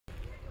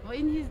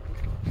ini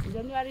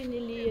Januari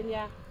ni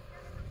ya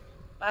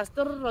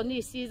pastor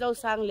Roni si dâu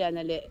sang liền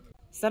này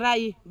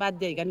sarai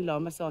birthday kan lo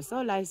mà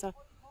so lại so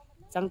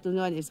chẳng tu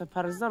nói is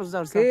par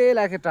zor cái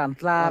là cái tràn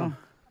lang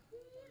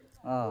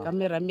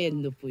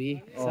cameraman nu pui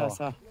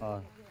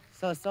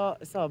so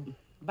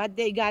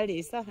birthday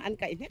gali so an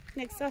kai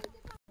next so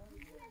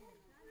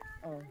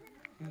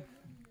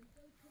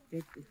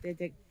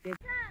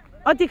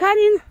ti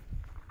khanin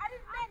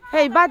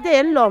hey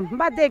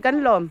birthday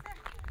kan lom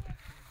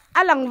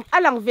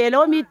alang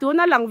velo mi tu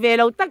na lang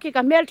velo taki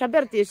ka mel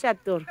chaber ti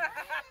shatur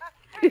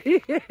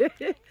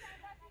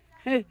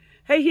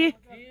hey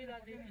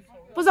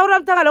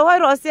Pusauram tanga lo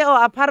hoiro se o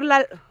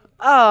aparla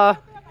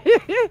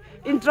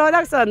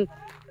introduction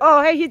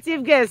hey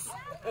chief guest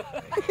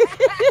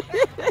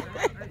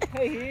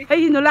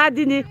hey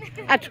nuladini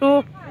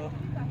atu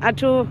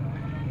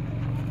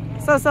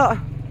so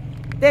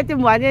tete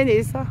muane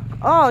ni so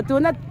tu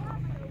na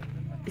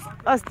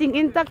sting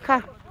in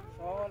takha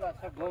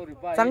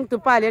sang tu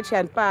pa le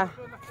chan pa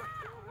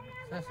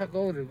sa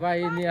go ri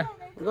bai ni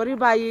gori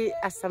bai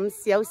asam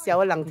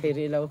xiao lang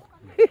theri lo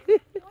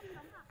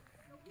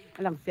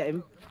lang phía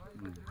em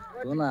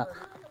đúng là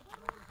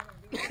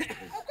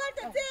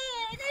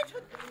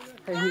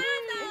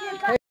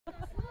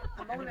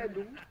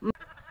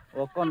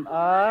con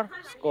R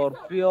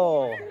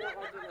Scorpio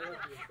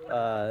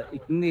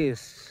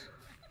Ignis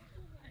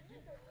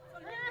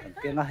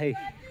cái này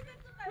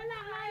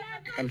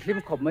cần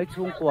phim khổng mấy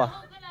chung qua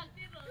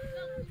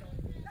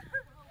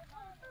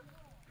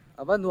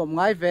vẫn nuông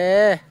ngay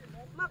về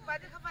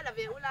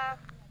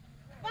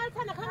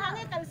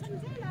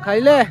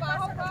khai lệ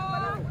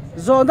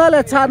rồi nó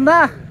là chán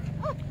na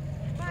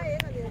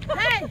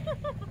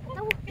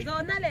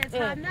rồi nó là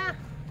chán na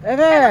em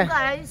ơi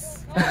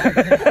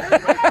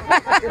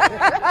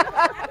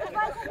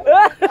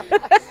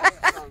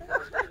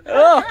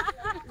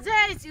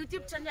This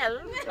YouTube channel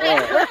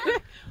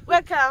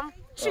welcome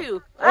to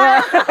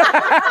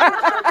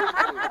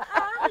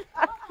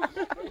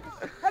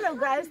hello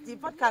guys di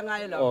podcast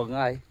ngay lo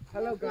ngay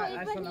hello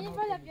guys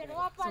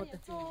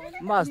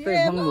master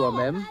măng lúa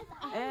mềm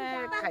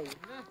khai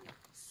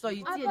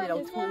soi chiên này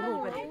đâu thu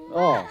luôn cái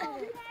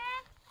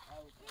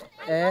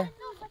này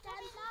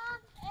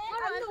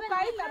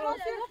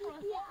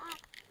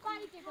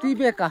tí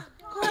bê cả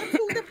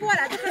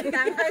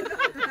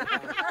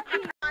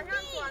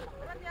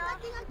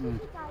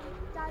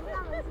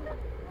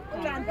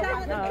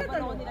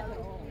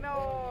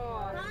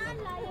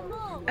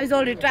ai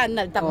rồi đi tràn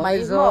là tặng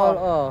máy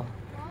rồi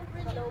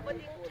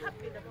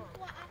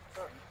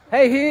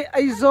hey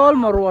ai rồi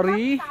mà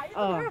ruari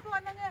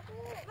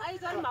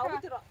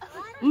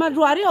mà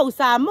ruari hậu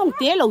sa mong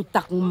té lâu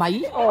tặng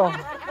máy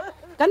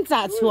cắn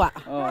dạ chua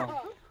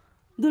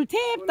dul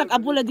thép tặng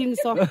abula ding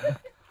so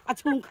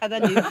achung khada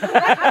ni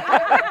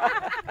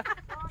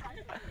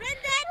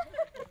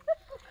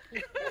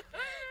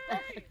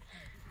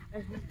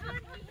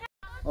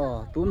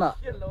tú nè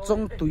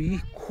trong túi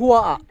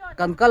khoa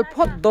cần cal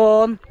phốt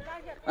đòn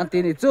anh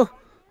tin đi chứ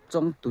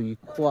trong túi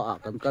khoa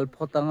cần cal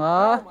phốt tăng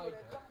á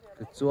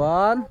cái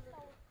chuan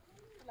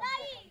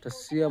ta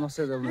xia mà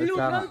sẽ làm cái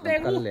trang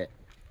cần lệ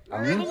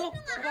anh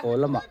hồ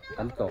lắm ạ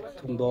cần cậu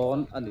thùng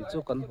đòn anh đi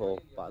chứ cần hồ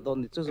bà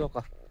đòn đi chứ rồi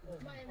cả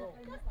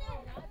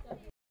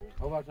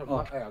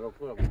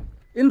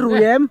in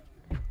rồi em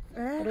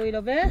rồi là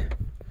về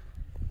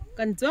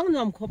cần chóng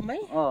nhom khop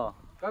mấy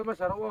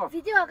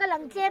video cái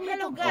lần xem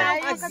hello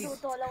guys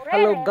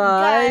hello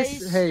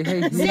guys hey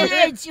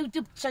this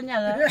YouTube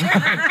channel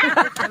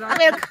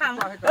welcome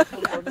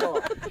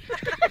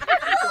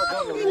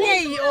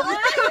nghe ôm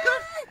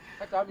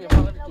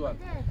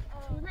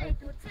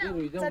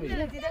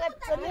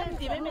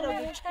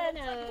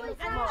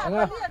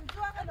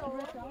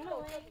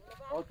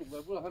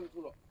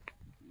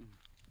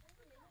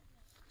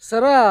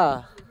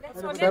Sarah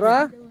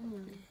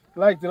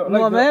like YouTube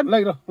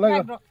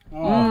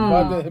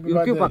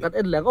pakat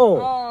en lang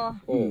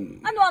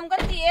Ano am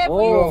ganti eh?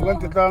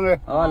 ganti tange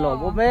lo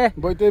bo me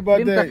birthday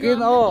takin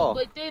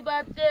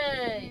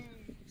birthday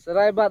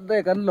Sarai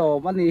birthday kan lo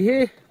mani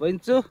hi boin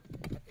chu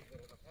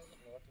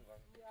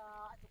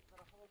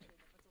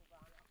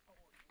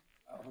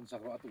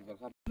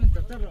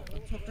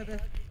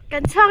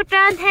cần chọc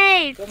trơn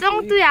hay trong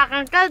tôi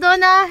cần câu đó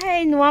nó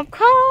hay nuông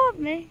khóc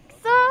mày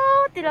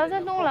số thì nó sẽ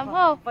nung lắm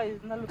không? phải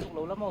nó lục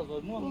lâu lắm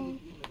rồi mua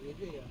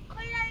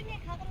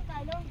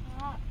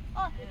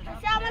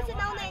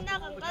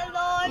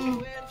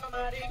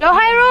Lo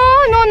hay ru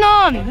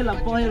non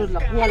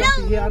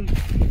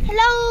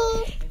hello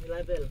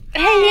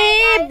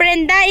hey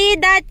Brenda i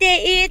dati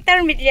i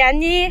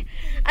termiliani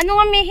ano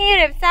nga mi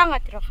hirap sa nga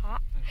troka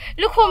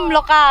lukhum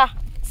loka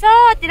so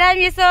tira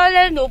mi so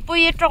le nu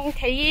pui trong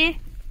thei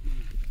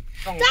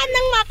chan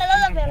nang ma ka lo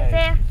la beng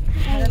se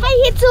hay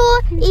hi chu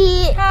i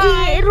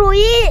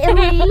rui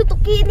lu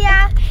tuki nia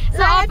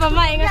so apa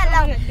mai nga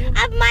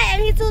ap mai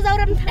ang hi chu zau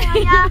ram tha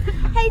ya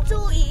hay chu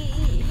i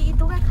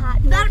tu ka kha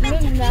dar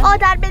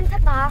ben tha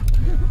ta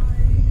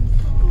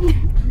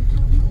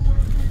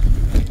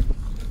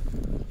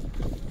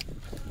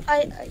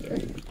ai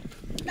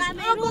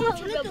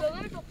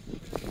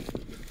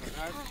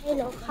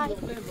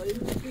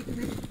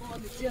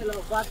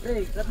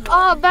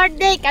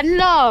birthday kan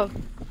lo.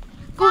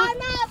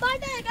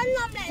 birthday kan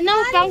lo le.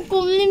 Nang pang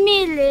kum limi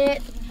le.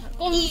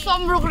 Kum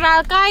som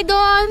rukral kai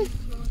don.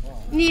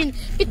 Nin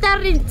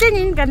pitarin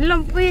chenin kan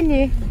lom pui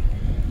ni.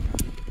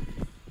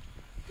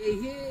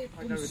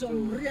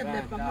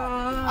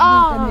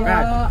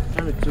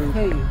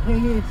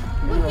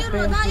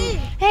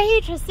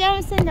 Hey, thật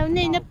sao sen đầu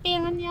này nó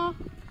beng anh nhau.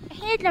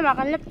 Hết là mà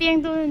cái lớp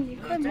beng tôi thì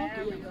không mất.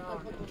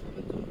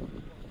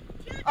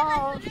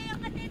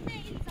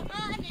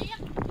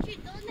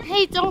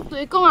 Hey, trong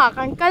tuổi con à,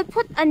 cần cái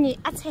phút anh nhỉ,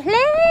 à chạy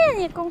lên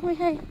nhỉ con hơi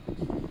hay.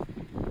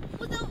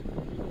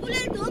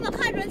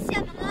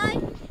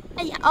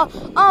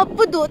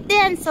 Bố đủ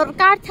tiền, sổ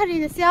cát thay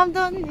đi xem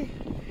đâu nhỉ.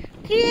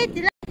 Khi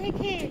thì là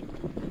khi.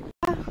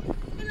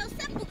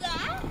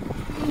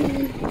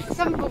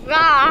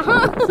 Sambuga.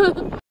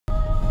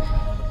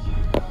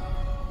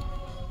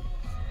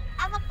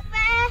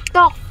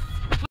 Dog.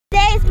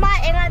 Today is my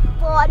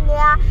phone.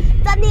 Yeah.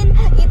 Then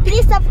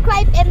please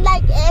subscribe and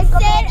like and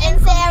comment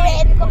and share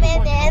and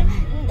comment and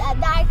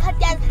đài khát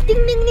chán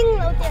ding ding ding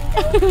lâu tiền.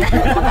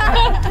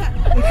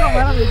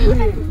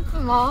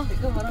 Mà.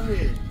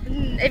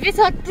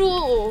 Episode 2.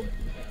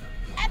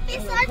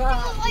 Episode 2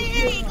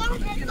 ơi con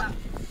thấy không?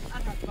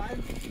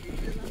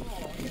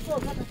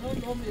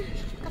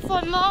 Cái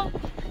phone nó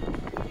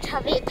chả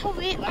bị thâu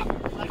vị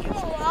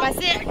mà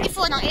sẽ cái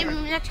phone nó em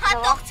nó chả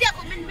tóc chiếc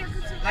của mình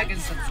like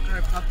and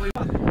subscribe happy.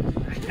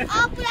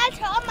不要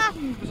吵嘛！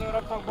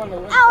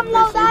我们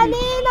老大呢？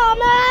老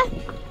吗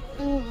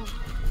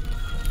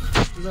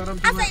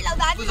？dạy lâu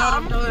đá đi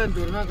hả?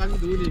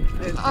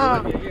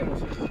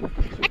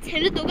 Thế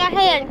lúc tụi cái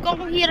hẹn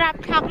con hi rap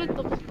thắc lúc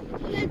tụi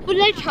bún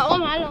lấy chảo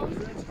mà lo.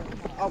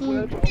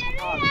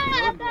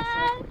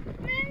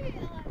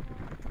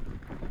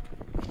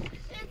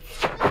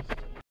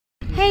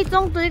 Hey,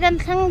 trong tụiกัน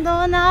khăng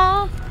đó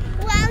nó.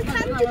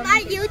 Welcome to my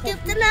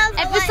YouTube channel.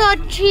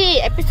 Episode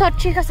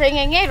 3 có sẽ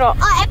nghe rồi.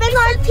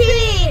 Episode 3.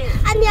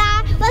 Anh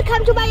nha,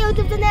 welcome to my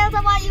YouTube channel.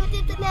 So my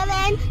YouTube channel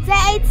and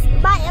say it's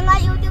my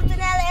YouTube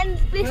channel and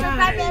please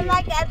subscribe and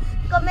like and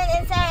comment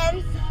and share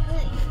and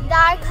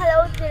dark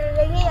hello to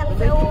nghe yang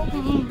sao.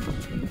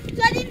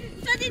 Cho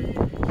đi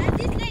anh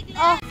dislike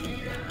lên.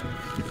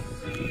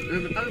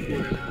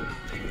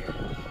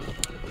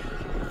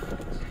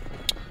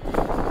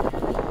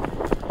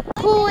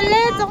 Khu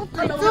lê trong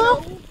tụi chú.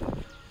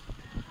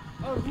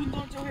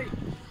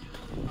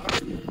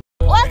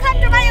 Welcome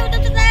to my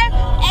YouTube channel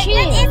and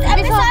this is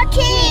episode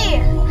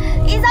 3.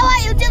 It's our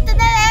YouTube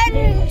channel and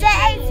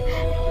it's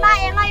my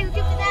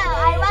YouTube channel.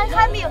 I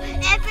welcome you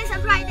and please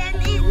subscribe and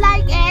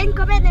like and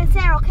comment and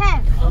share, okay?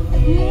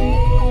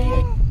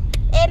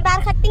 Em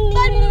bán khách tinh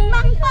linh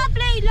măng pop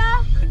lên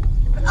là.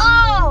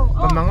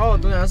 Mình măng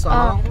tôi đã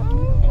sợ.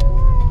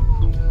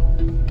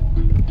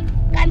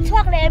 Cảnh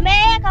chuộc lệ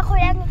mẹ các khối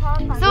ăn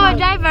không? So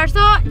driver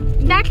so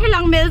đã thấy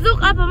lòng mèo rút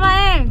up mà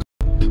em.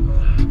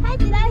 Hai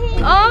chị đây.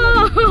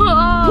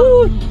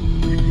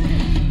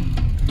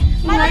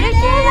 Mà đây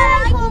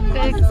là cùng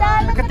cái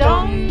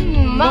đông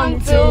măng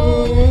chu.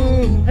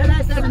 Mình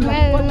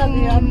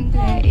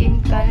thấy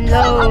cần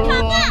lâu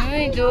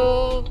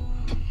đủ.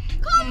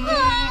 Không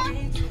được.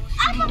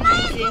 Anh mà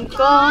mai xin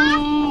con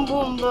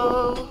buông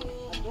bầu.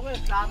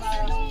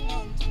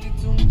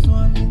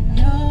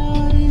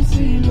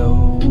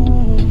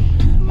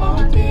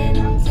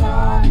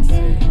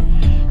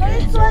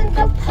 Hãy xuân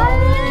gặp thấy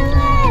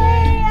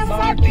em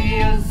sẽ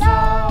tìm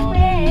sao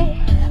về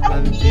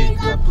anh đi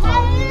gặp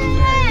thấy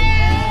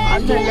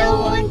anh thấy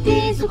đâu anh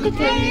đi suốt cái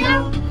thế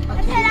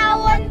anh thấy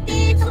đâu anh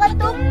đi suốt cái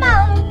túm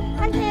măng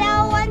anh thấy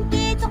đâu anh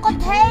đi suốt cái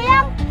thế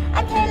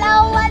anh thấy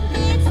đâu anh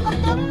đi suốt cái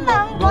túm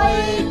măng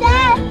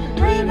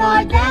vì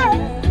ngồi đây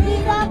vì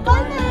đã có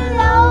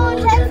lâu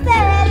trên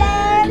xe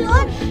lên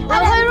luôn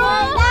anh thấy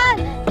rồi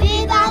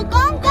vì đã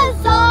có cái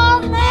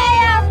sông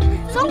em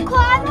sống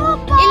khoan hút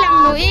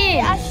Ilang nui.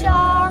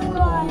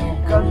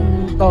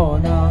 Cần tỏ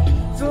na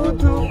dù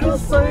thu có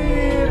say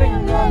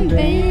rình ngang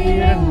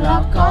rình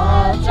là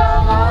ca cha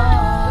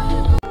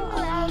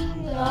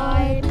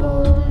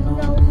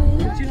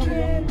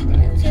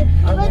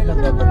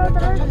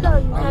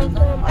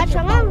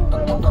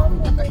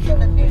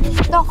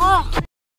Đâu có